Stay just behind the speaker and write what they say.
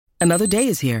Another day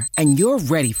is here, and you're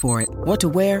ready for it. What to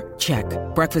wear? Check.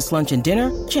 Breakfast, lunch, and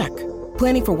dinner? Check.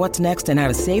 Planning for what's next and how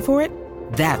to save for it?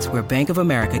 That's where Bank of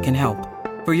America can help.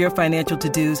 For your financial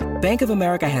to-dos, Bank of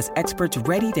America has experts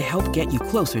ready to help get you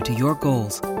closer to your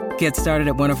goals. Get started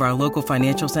at one of our local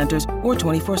financial centers or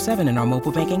 24/7 in our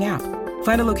mobile banking app.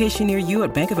 Find a location near you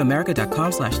at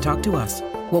bankofamerica.com/talktous.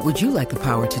 What would you like the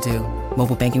power to do?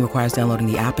 Mobile banking requires downloading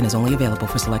the app and is only available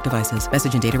for select devices.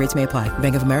 Message and data rates may apply.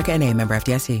 Bank of America NA, member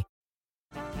FDIC.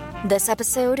 This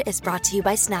episode is brought to you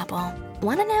by Snapple.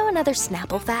 Want to know another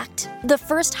Snapple fact? The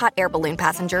first hot air balloon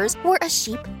passengers were a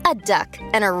sheep, a duck,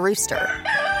 and a rooster.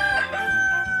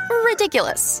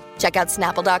 Ridiculous. Check out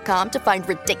Snapple.com to find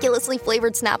ridiculously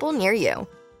flavored Snapple near you.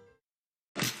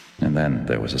 And then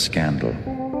there was a scandal.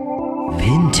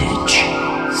 Vintage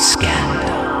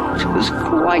scandal. It was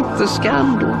quite the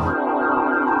scandal.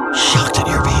 Shocked at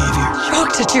your behavior.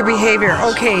 Shocked at your behavior.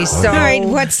 Okay, so... All right,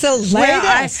 what's the latest?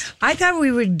 Well, I thought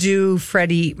we would do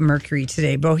Freddie Mercury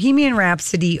today. Bohemian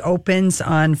Rhapsody opens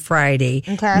on Friday.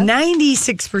 Okay.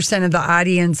 96% of the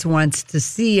audience wants to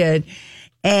see it.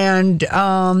 And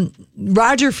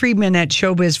Roger Friedman at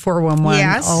Showbiz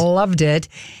 411 loved it.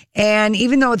 And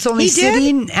even though it's only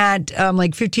sitting at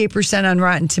like 58% on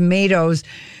Rotten Tomatoes.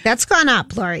 That's gone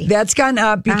up, Lori. That's gone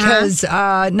up because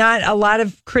not a lot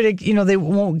of critics, they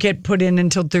won't get put in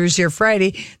until Thursday or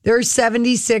Friday. There are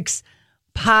 76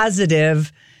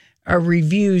 positive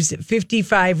reviews,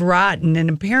 55 rotten. And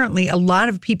apparently a lot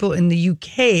of people in the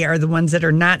UK are the ones that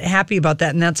are not happy about that.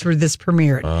 And that's where this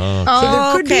premiered. So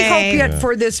there could be hope yet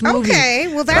for this movie.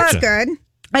 Okay, well, that's good.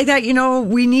 I thought,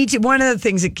 we need to. One of the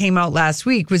things that came out last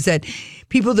week was that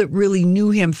people that really knew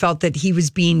him felt that he was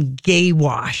being gay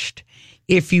washed,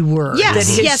 if you were.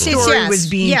 Yes, that his story was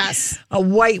being a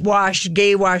whitewash,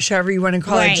 gay wash, however you want to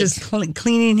call it, just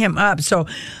cleaning him up. So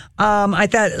I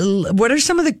thought, what are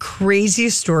some of the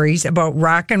craziest stories about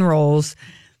rock and roll's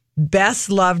best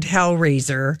loved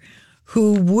Hellraiser,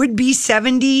 who would be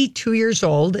 72 years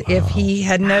old if he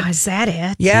hadn't. Is that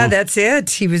it? Yeah, that's it.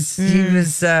 He was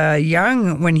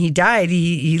young when he died.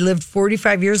 He lived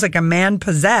 45 years like a man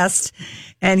possessed,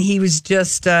 and he was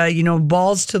just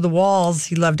balls to the walls.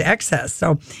 He loved excess.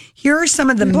 So here are some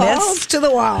of the myths. Balls to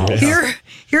the walls. Here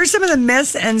are some of the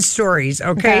myths and stories.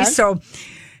 Okay, so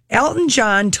Elton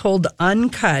John told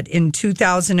Uncut in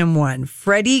 2001,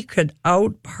 Freddie could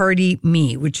out-party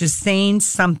me, which is saying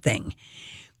something.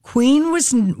 Queen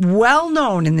was well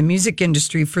known in the music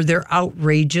industry for their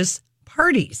outrageous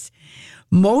parties.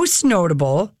 Most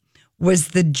notable was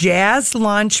the jazz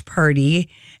launch party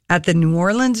at the New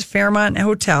Orleans Fairmont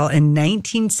Hotel in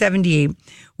 1978,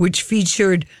 which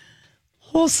featured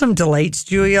wholesome delights,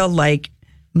 Julia, like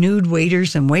nude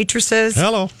waiters and waitresses.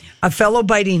 Hello. A fellow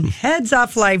biting heads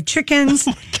off live chickens.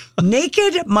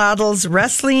 Naked models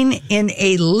wrestling in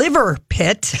a liver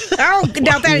pit. Oh,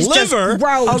 now that is just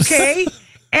gross. Okay.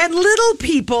 And little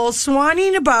people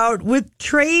swanning about with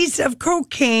trays of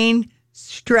cocaine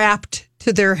strapped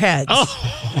to their heads.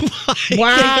 Oh,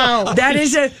 wow. That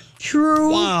is a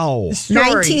true story.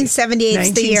 1978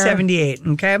 is the year. 1978,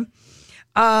 okay?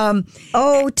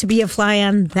 To be a fly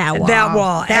on that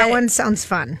wall. That one sounds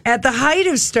fun. At the height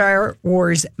of Star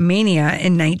Wars mania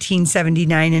in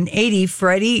 1979 and 80,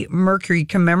 Freddie Mercury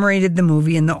commemorated the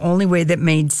movie in the only way that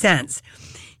made sense.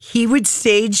 He would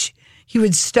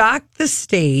stock the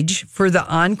stage for the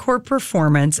encore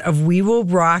performance of We Will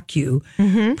Rock You,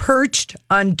 perched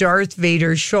on Darth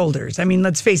Vader's shoulders. I mean,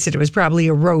 let's face it, it was probably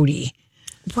a roadie.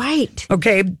 Right.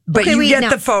 Okay, but you get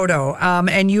the photo.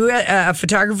 And U.S.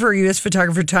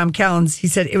 photographer Tom Callens, he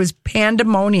said it was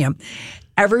pandemonium.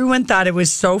 Everyone thought it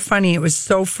was so funny. It was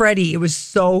so Freddie. It was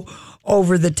so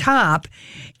over the top.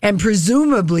 And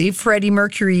presumably, Freddie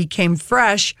Mercury came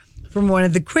fresh from one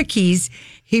of the quickies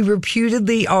he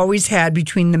reputedly always had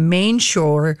between the main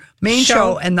show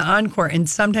and the encore, and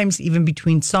sometimes even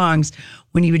between songs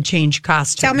when he would change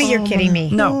costumes. Tell me you're kidding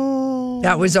me. No,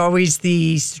 that was always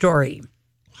the story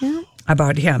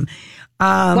about him.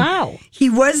 Wow.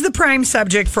 He was the prime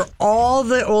subject for all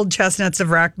the old chestnuts of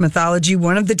rock mythology.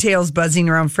 One of the tales buzzing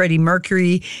around Freddie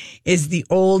Mercury is the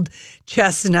old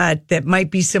chestnut that might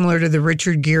be similar to the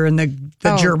Richard Gere and the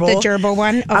gerbil. The gerbil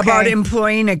one? Okay. About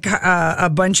employing a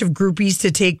bunch of groupies to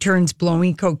take turns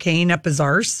blowing cocaine up his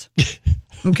arse.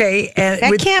 Okay, and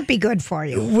that can't be good for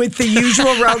you. With the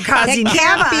usual route causing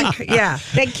havoc.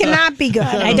 That cannot be good.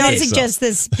 I don't suggest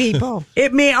this, people.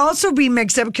 It may also be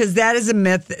mixed up because that is a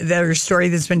myth, or story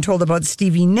that's been told about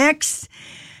Stevie Nicks.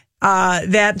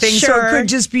 That thing, so it could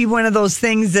just be one of those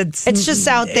things it's just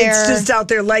out there. It's just out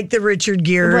there, like the Richard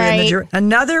Gere. Right.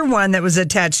 Another one that was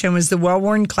attached to him was the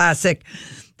well-worn classic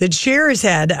that Cher has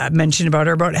had mentioned about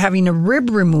her, about having a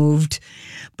rib removed.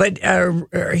 But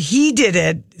he did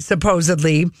it,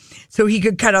 supposedly, so he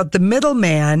could cut out the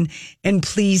middleman and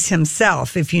please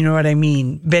himself, if you know what I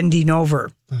mean, bending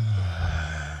over.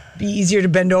 Be easier to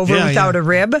bend over without a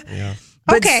rib. Yeah.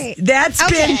 But okay. That's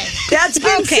been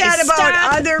said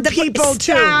about other people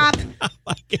too.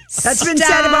 That's been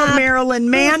said about Marilyn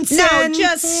Manson. No,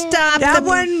 just stop. That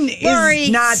one is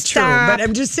not true. But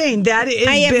I'm just saying that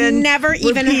has been never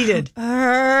repeated. Even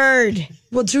heard.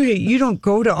 Well, Julia, you don't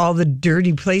go to all the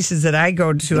dirty places that I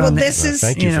go to. Well, this is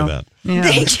thank you for that. Yeah.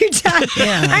 Thank you, John.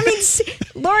 Yeah. I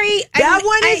mean, Lori, that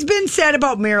one has been said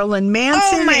about Marilyn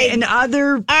Manson and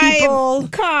other people.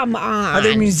 Come on,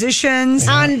 other musicians.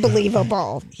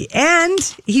 Unbelievable. And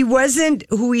he wasn't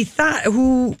who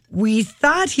we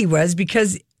thought he was,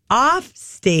 because off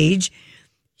stage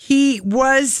he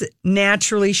was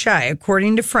naturally shy,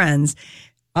 according to friends.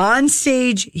 On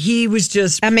stage, he was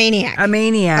just a maniac.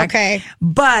 Okay.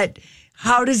 But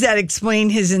how does that explain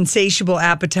his insatiable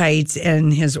appetites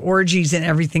and his orgies and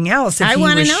everything else if he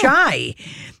was shy?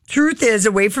 Truth is,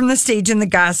 away from the stage and the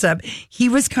gossip, he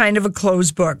was kind of a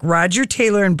closed book. Roger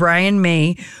Taylor and Brian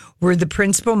May were the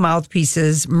principal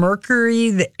mouthpieces.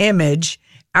 Mercury, the image,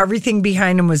 everything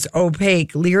behind him was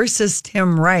opaque. Lyricist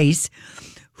Tim Rice,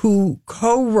 who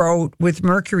co-wrote with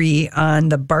Mercury on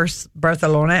the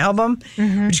Barcelona album,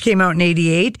 which came out in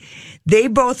 '88. They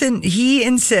both, he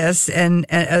insists, and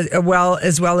as well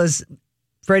as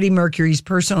Freddie Mercury's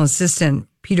personal assistant,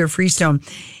 Peter Freestone,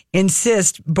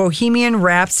 insist Bohemian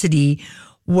Rhapsody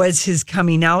was his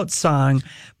coming out song,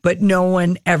 but no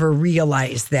one ever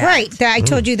realized that. Right. I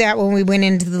told you that when we went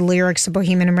into the lyrics of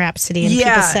Bohemian Rhapsody, and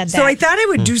people said that. So I thought I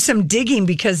would do some digging,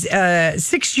 because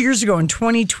 6 years ago in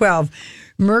 2012,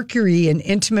 Mercury, an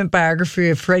intimate biography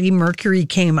of Freddie Mercury,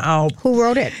 came out. Who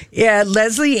wrote it? Yeah,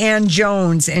 Leslie Ann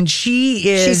Jones, and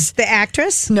she's the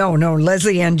actress? No,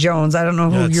 Leslie Ann Jones. I don't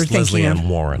know who you're Leslie thinking Ann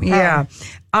Warren. Yeah.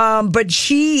 But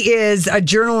she is a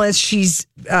journalist. She's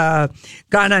gone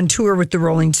on tour with the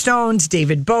Rolling Stones,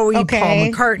 David Bowie, Paul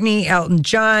McCartney, Elton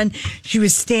John. She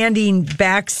was standing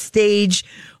backstage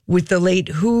with the late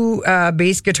Who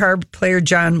bass guitar player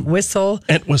John Entwistle,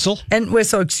 at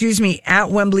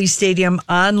Wembley Stadium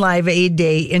on Live Aid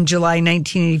Day in July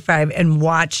 1985, and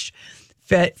watched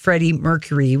Freddie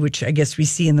Mercury, which I guess we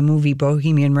see in the movie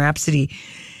Bohemian Rhapsody.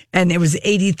 And it was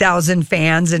 80,000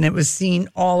 fans, and it was seen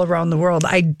all around the world.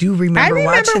 I do remember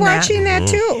watching that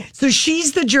too. So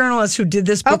she's the journalist who did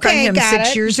this book on him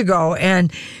 6 years ago.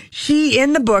 And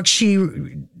in the book, she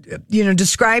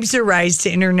describes their rise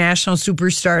to international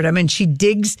superstardom, and she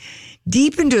digs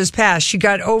deep into his past. She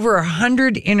got over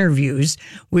 100 interviews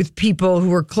with people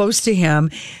who were close to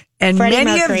him, and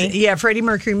Freddie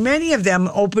Mercury, many of them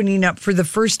opening up for the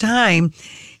first time,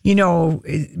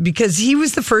 because he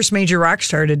was the first major rock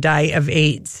star to die of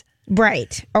AIDS.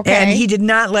 Right. Okay. And he did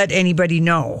not let anybody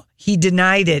know. He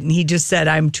denied it, and he just said,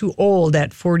 "I'm too old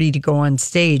at 40 to go on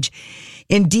stage."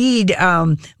 Indeed,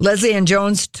 Leslie Ann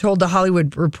Jones told The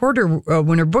Hollywood Reporter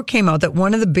when her book came out that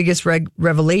one of the biggest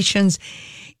revelations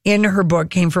in her book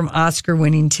came from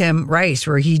Oscar-winning Tim Rice,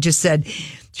 where she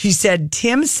said,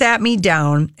 "Tim sat me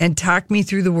down and talked me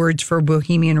through the words for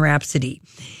Bohemian Rhapsody.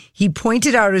 He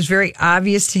pointed out it was very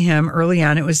obvious to him early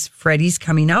on it was Freddie's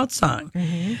coming out song."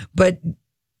 But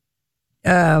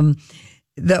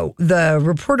the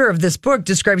reporter of this book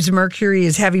describes Mercury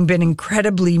as having been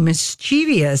incredibly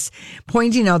mischievous,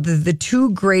 pointing out that the two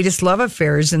greatest love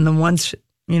affairs and the ones,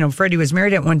 Freddie was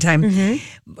married at one time,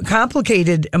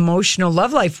 complicated emotional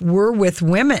love life, were with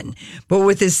women. But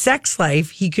with his sex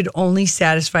life, he could only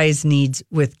satisfy his needs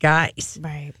with guys.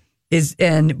 Right.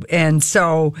 And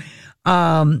so,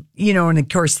 and of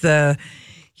course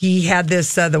he had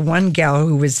this, the one gal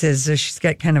who was she's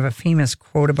got kind of a famous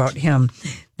quote about him.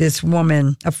 This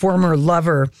woman, a former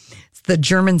lover, the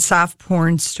German soft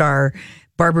porn star,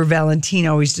 Barbara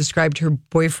Valentino, always described her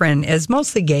boyfriend as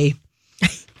mostly gay,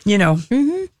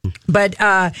 But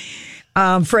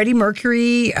Freddie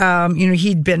Mercury,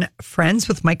 he'd been friends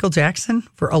with Michael Jackson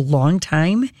for a long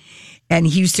time. And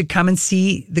he used to come and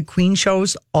see the Queen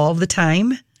shows all the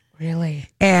time. Really?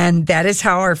 And that is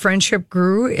how our friendship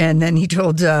grew. And then he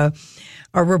told a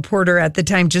reporter at the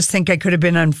time, "Just think I could have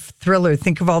been on Thriller.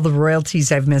 Think of all the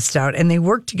royalties I've missed out." And they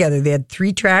worked together. They had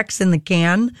 3 tracks in the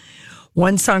can.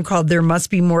 One song called "There Must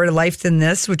Be More to Life Than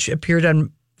This," which appeared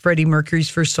on Freddie Mercury's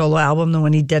first solo album, the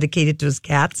one he dedicated to his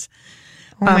cats,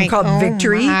 called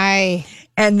Victory.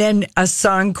 And then a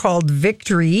song called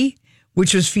Victory,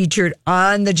 which was featured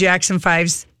on the Jackson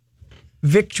 5's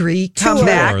Victory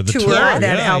comeback tour, that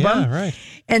album. Yeah, right.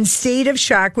 And State of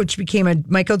Shock, which became a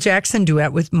Michael Jackson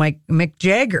duet with Mick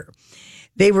Jagger.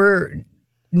 they were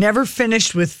never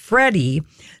finished with Freddie.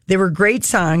 They were great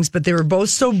songs, but they were both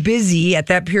so busy at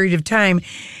that period of time.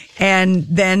 And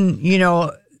then,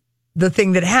 the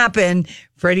thing that happened,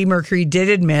 Freddie Mercury did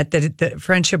admit that the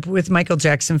friendship with Michael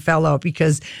Jackson fell out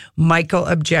because Michael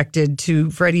objected to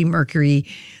Freddie Mercury.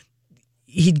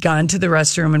 He'd gone to the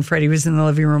restroom and Freddie was in the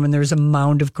living room and there was a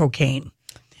mound of cocaine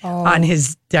on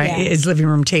his living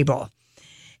room table.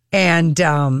 And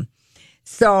and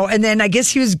then I guess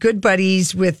he was good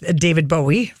buddies with David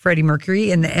Bowie, Freddie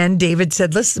Mercury. In the end, David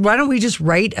said, listen, why don't we just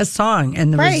write a song?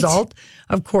 And the result,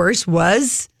 of course,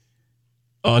 was...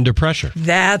 Under Pressure.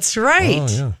 That's right.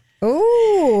 Oh, yeah.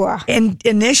 Ooh. And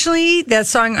initially, that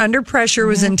song, Under Pressure,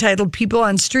 was entitled People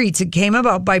on Streets. It came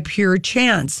about by pure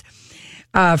chance.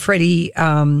 Freddie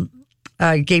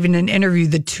gave in an interview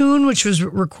the tune, which was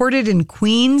recorded in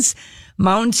Queen's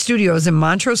Mountain Studios in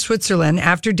Montreux, Switzerland,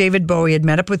 after David Bowie had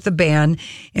met up with the band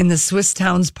in the Swiss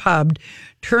Towns pub,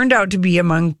 turned out to be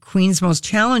among Queen's most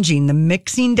challenging. The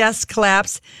mixing desk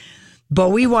collapsed.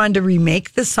 Bowie wanted to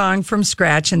remake the song from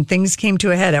scratch, and things came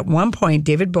to a head. At one point,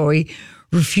 David Bowie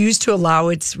refused to allow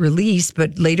its release,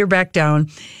 but later backed down.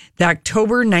 The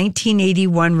October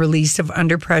 1981 release of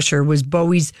Under Pressure was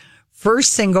Bowie's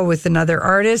first single with another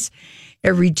artist. It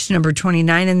reached number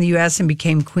 29 in the U.S. and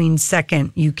became Queen's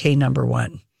second UK number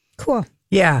 1. Cool.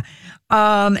 Yeah.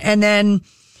 And then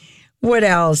what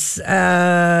else?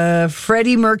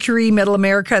 Freddie Mercury, Middle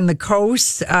America and the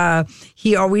Coast.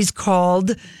 He always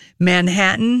called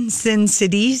Manhattan Sin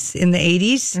Cities in the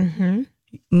 80s,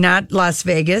 not Las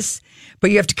Vegas. But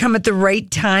you have to come at the right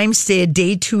time, stay a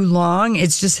day too long.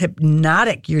 It's just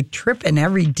hypnotic. You're tripping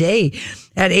every day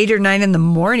at 8 or 9 in the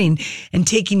morning and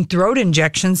taking throat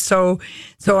injections so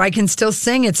I can still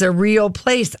sing. It's a real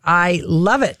place. I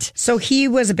love it. So he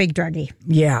was a big druggie.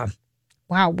 Yeah.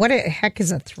 Wow. What the heck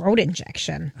is a throat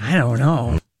injection? I don't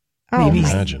know. Oh, Maybe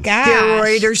my gosh.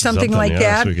 steroid or something like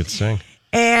that. So we could sing.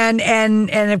 And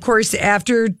of course,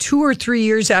 after 2 or 3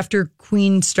 years after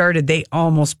Queen started, they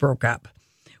almost broke up.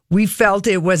 We felt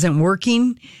it wasn't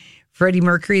working. Freddie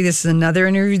Mercury, this is another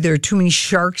interview. There are too many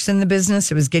sharks in the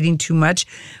business. It was getting too much.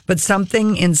 But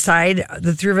something inside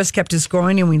the three of us kept us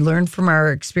going, and we learned from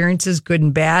our experiences, good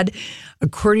and bad.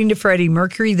 According to Freddie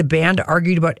Mercury, the band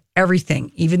argued about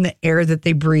everything, even the air that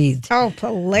they breathed. Oh,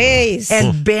 please.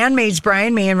 And bandmates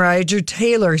Brian May and Roger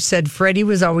Taylor said Freddie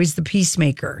was always the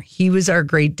peacemaker. He was our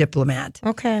great diplomat.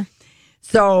 Okay.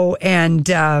 So, and...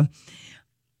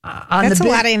 That's a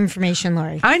lot of information,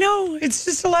 Lori. I know. It's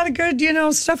just a lot of good,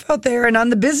 stuff out there. And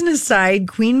on the business side,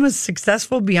 Queen was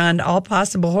successful beyond all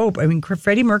possible hope. I mean,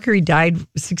 Freddie Mercury died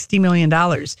 $60 million,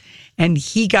 and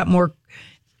he got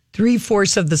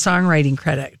 3/4 of the songwriting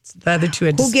credits. The other two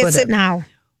had to Who split gets it now?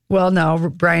 Well, now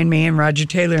Brian May and Roger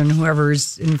Taylor and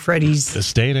whoever's in Freddie's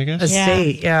estate, I guess.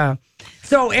 Estate, yeah.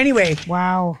 So anyway,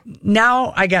 wow.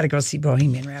 Now I got to go see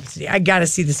Bohemian Rhapsody. I got to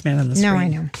see this man on the screen. No, I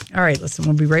know. All right, listen,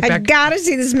 we'll be right back. I got to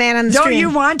see this man on the screen. Don't you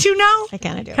want to now? I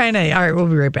kind of do. Kind of. All right, we'll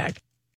be right back.